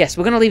 Yes,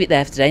 we're going to leave it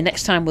there for today.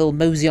 Next time we'll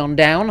mosey on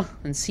down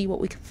and see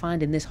what we can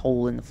find in this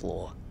hole in the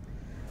floor.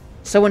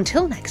 So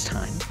until next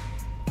time,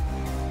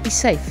 be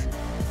safe,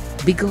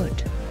 be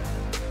good,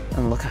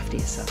 and look after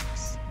yourself.